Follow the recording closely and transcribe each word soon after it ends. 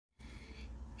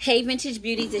Hey Vintage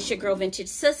Beauties, it's your girl Vintage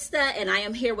Sister, and I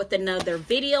am here with another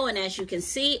video. And as you can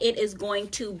see, it is going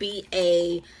to be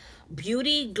a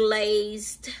beauty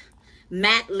glazed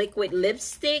matte liquid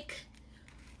lipstick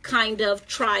kind of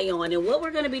try on. And what we're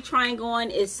going to be trying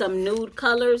on is some nude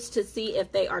colors to see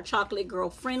if they are chocolate girl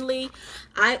friendly.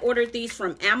 I ordered these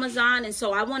from Amazon, and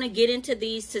so I want to get into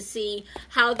these to see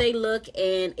how they look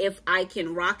and if I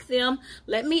can rock them.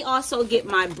 Let me also get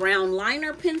my brown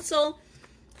liner pencil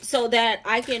so that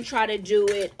I can try to do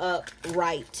it up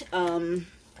right.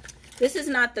 This is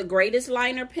not the greatest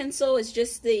liner pencil. It's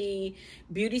just the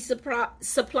Beauty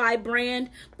Supply brand.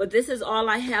 But this is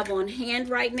all I have on hand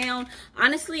right now.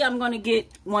 Honestly, I'm going to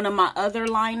get one of my other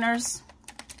liners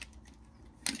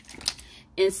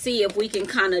and see if we can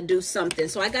kind of do something.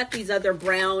 So I got these other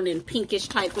brown and pinkish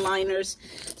type liners.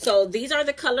 So these are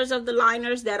the colors of the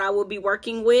liners that I will be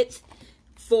working with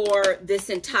for this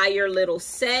entire little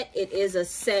set. It is a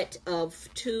set of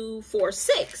 2, 4,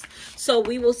 6. So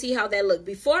we will see how that looks.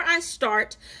 Before I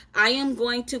start, I am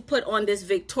going to put on this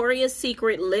Victoria's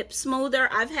Secret lip smoother.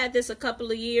 I've had this a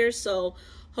couple of years, so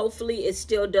hopefully it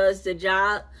still does the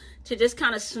job to just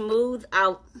kind of smooth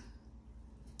out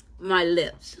my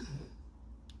lips.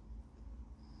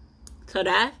 So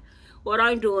that's what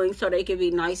I'm doing so they can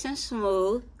be nice and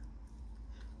smooth.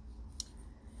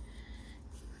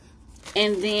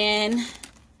 And then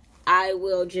I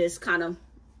will just kind of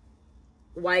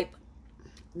wipe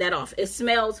that off. It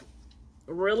smells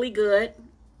really good.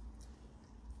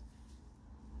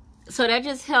 So that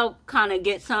just helped kind of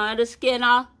get some of the skin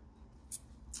off.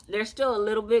 There's still a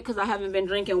little bit because I haven't been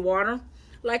drinking water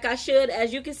like I should.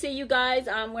 As you can see, you guys,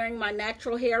 I'm wearing my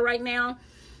natural hair right now.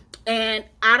 And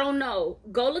I don't know.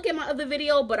 Go look at my other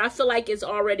video, but I feel like it's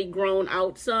already grown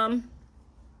out some.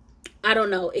 I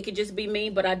don't know. It could just be me,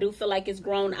 but I do feel like it's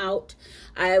grown out.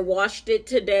 I washed it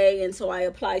today, and so I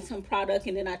applied some product,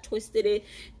 and then I twisted it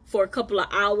for a couple of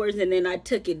hours, and then I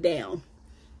took it down.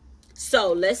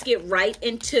 So let's get right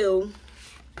into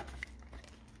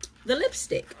the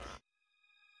lipstick.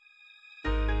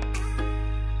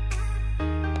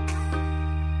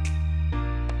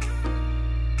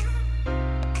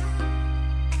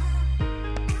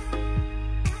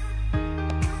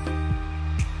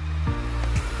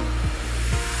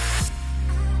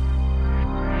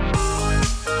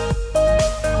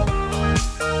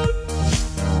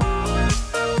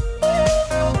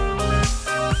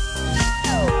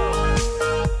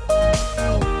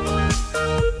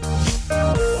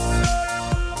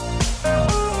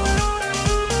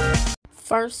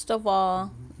 First of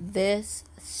all, this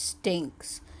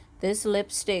stinks. This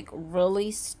lipstick really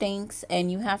stinks,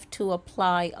 and you have to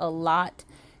apply a lot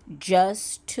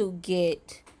just to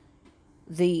get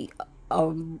the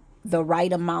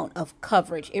right amount of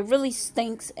coverage. It really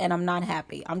stinks, and I'm not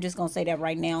happy. I'm just gonna say that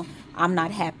right now. I'm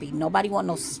not happy. Nobody want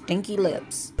no stinky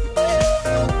lips.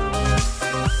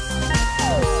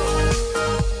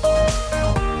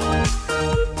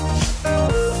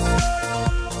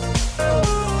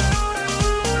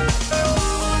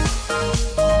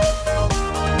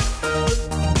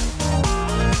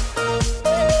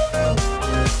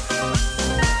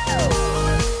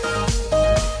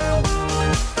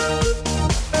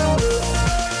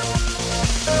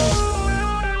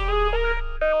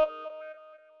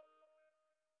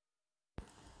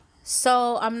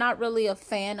 So I'm not really a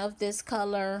fan of this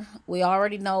color. We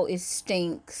already know it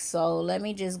stinks. So let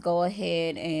me just go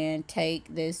ahead and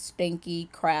take this stinky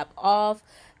crap off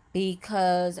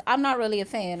because I'm not really a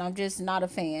fan. I'm just not a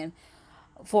fan.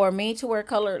 For me to wear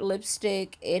colored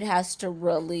lipstick, it has to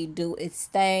really do its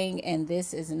thing. And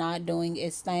this is not doing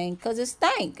its thing because it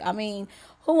stank. I mean,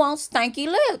 who wants stanky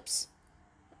lips?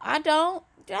 I don't.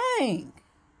 Dang.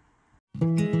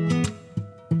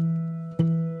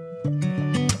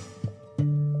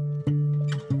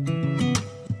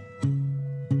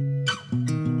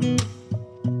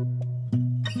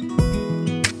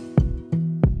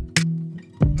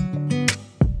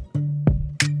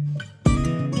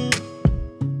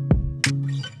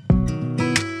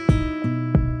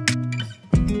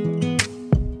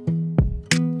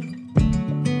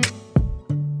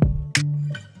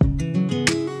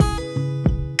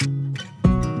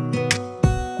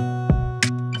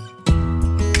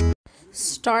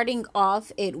 Starting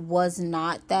off, it was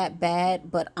not that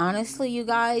bad, but honestly, you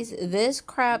guys, this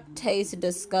crap tastes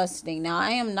disgusting. Now, I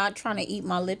am not trying to eat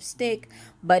my lipstick,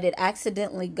 but it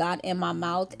accidentally got in my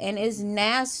mouth and is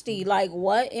nasty. Like,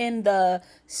 what in the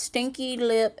stinky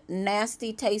lip,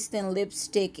 nasty tasting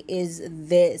lipstick is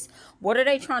this? What are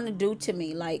they trying to do to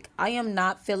me? Like, I am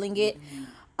not feeling it.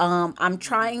 I'm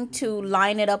trying to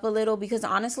line it up a little because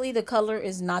honestly the color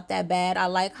is not that bad. I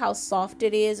like how soft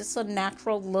it is. It's a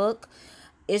natural look.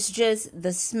 It's just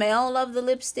the smell of the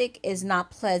lipstick is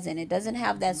not pleasant. It doesn't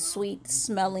have that sweet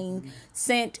smelling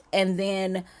scent, and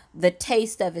then the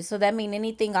taste of it. So that means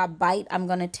anything I bite, I'm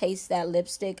going to taste that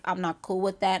lipstick. I'm not cool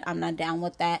with that. I'm not down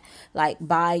with that. Like,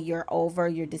 bye, you're over,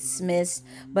 you're dismissed.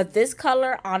 But this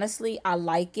color, honestly, I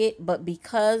like it. But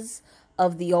because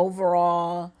of the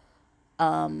overall,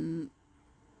 I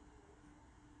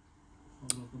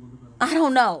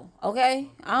don't know, okay?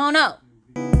 I don't know.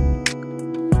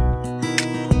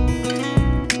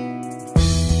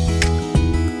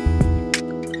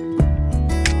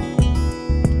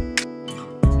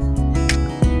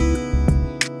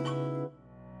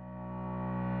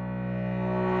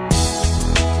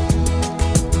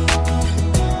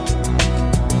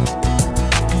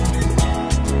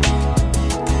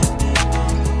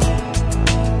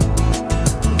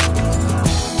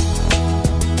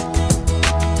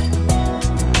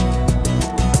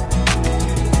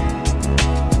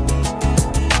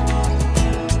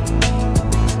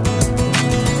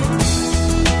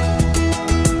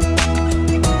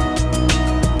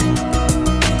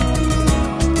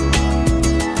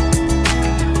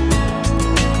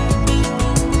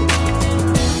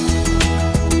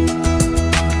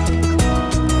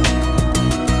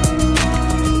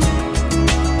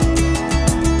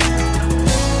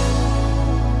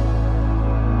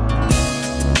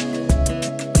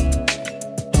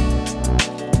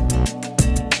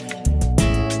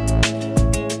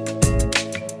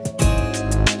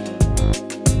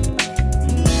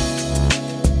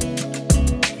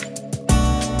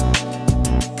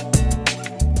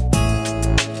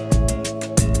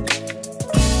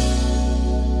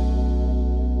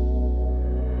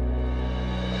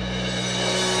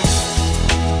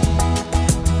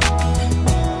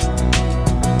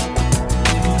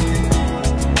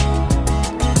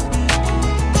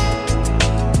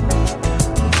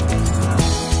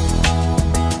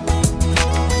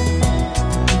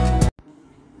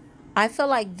 I feel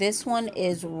like this one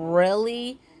is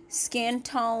really skin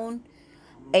tone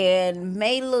and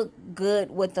may look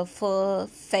good with the full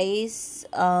face.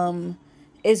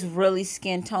 It's really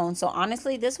skin tone. So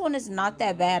honestly, this one is not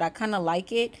that bad. I kind of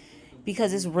like it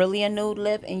because it's really a nude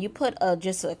lip, and you put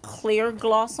just a clear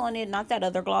gloss on it, not that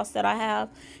other gloss that I have.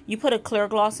 You put a clear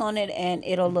gloss on it and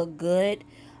it'll look good.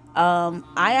 I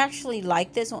actually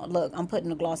like this one. Look, I'm putting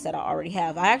the gloss that I already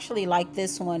have. I actually like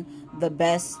this one the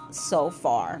best so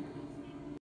far.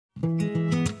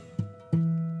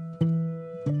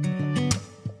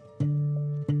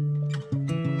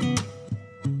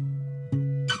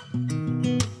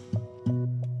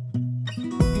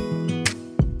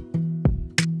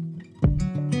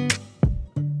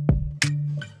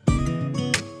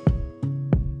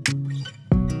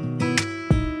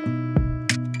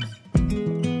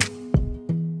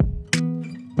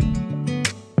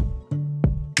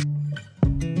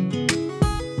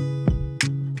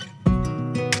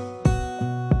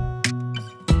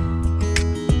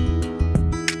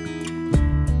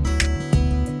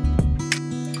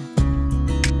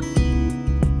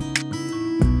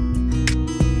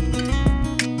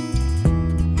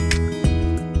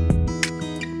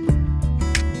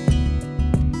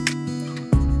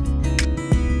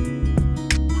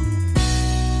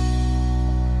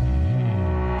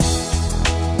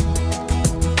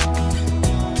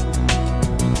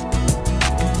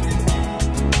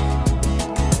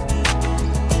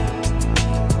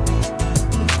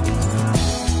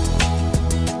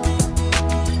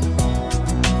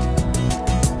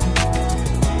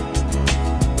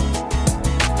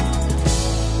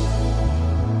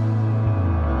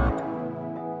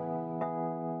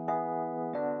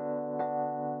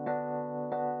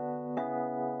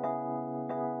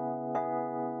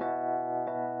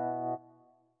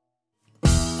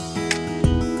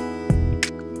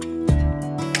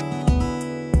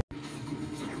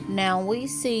 Now we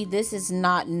see this is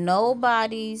not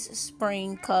nobody's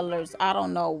spring colors. I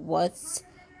don't know what's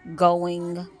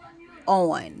going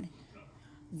on.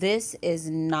 This is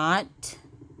not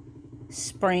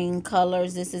spring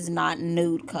colors. This is not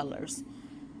nude colors.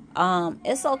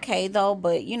 It's okay though,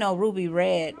 but you know, Ruby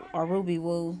Red or Ruby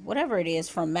Woo, whatever it is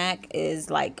from MAC is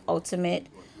like ultimate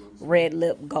red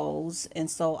lip goals,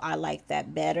 and so I like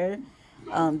that better.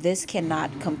 This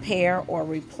cannot compare or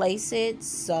replace it,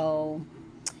 so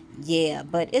yeah,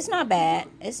 but it's not bad.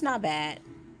 It's not bad.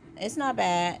 It's not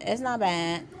bad. It's not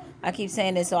bad. I keep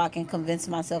saying this so I can convince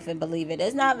myself and believe it.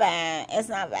 It's not bad. It's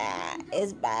not bad.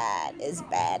 It's bad. It's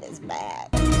bad. It's bad.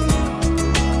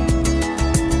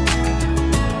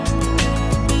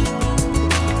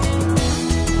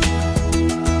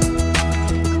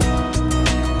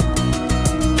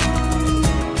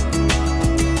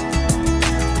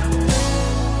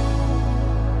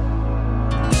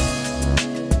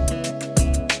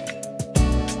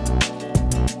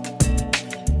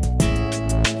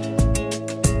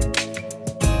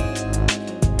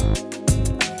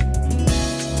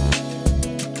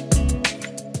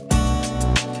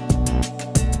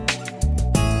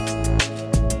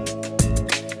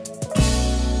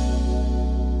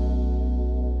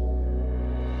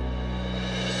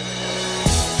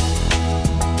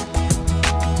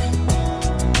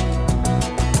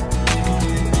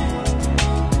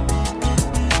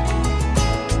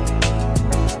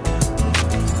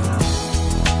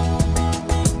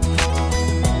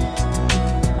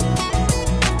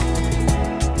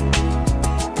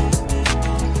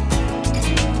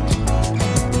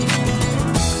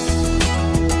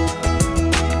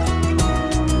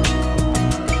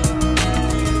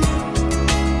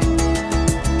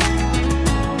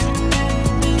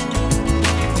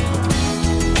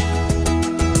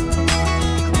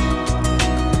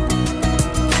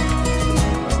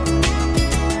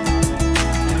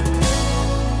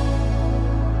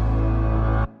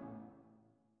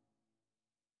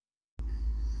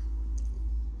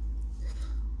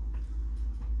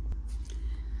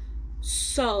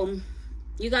 So,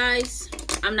 you guys,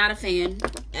 I'm not a fan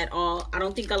at all. I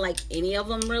don't think I like any of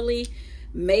them really.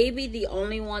 Maybe the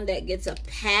only one that gets a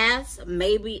pass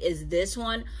maybe is this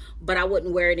one, but I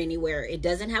wouldn't wear it anywhere. It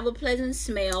doesn't have a pleasant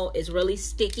smell. It's really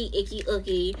sticky, icky,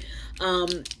 ooky.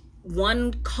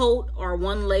 One coat or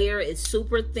one layer is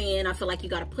super thin. I feel like you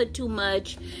got to put too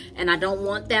much, and I don't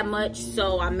want that much.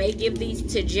 So I may give these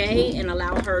to Jay and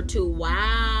allow her to,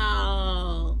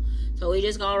 wow. So we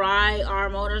just gonna ride our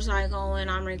motorcycle when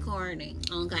I'm recording.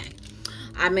 Okay.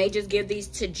 I may just give these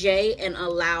to Jay and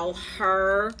allow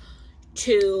her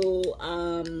to,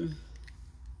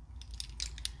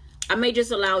 I may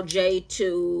just allow Jay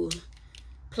to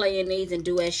play in these and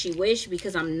do as she wish,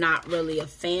 because I'm not really a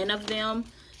fan of them.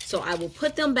 So I will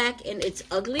put them back in its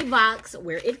ugly box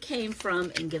where it came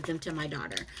from and give them to my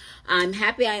daughter. I'm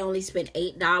happy I only spent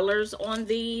 $8 on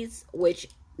these, which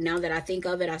now that I think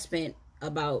of it, I spent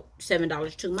about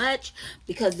 $7 too much,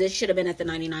 because this should have been at the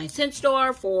 99-cent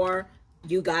store for,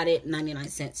 you got it, 99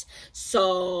 cents.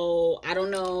 So I don't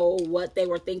know what they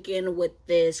were thinking with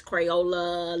this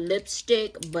Crayola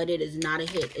lipstick, but it is not a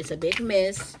hit. It's a big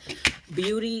miss.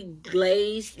 Beauty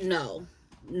glazed, no,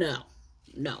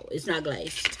 it's not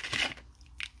glazed.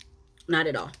 Not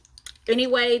at all.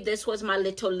 Anyway, this was my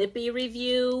little lippy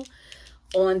review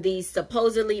on these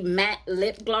supposedly matte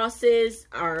lip glosses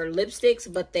or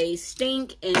lipsticks, but they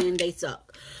stink and they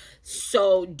suck.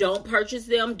 So don't purchase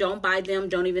them, don't buy them,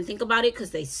 don't even think about it,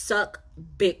 because they suck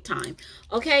big time.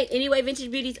 Okay, anyway, Vintage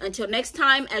Beauties, until next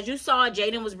time. As you saw,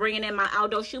 Jaden was bringing in my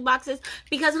Aldo shoe boxes,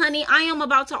 because honey, I am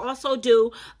about to also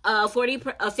do a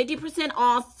 50%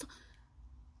 off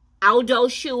Aldo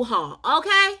shoe haul.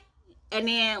 Okay, and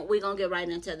then we're gonna get right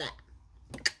into that.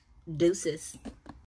 Deuces.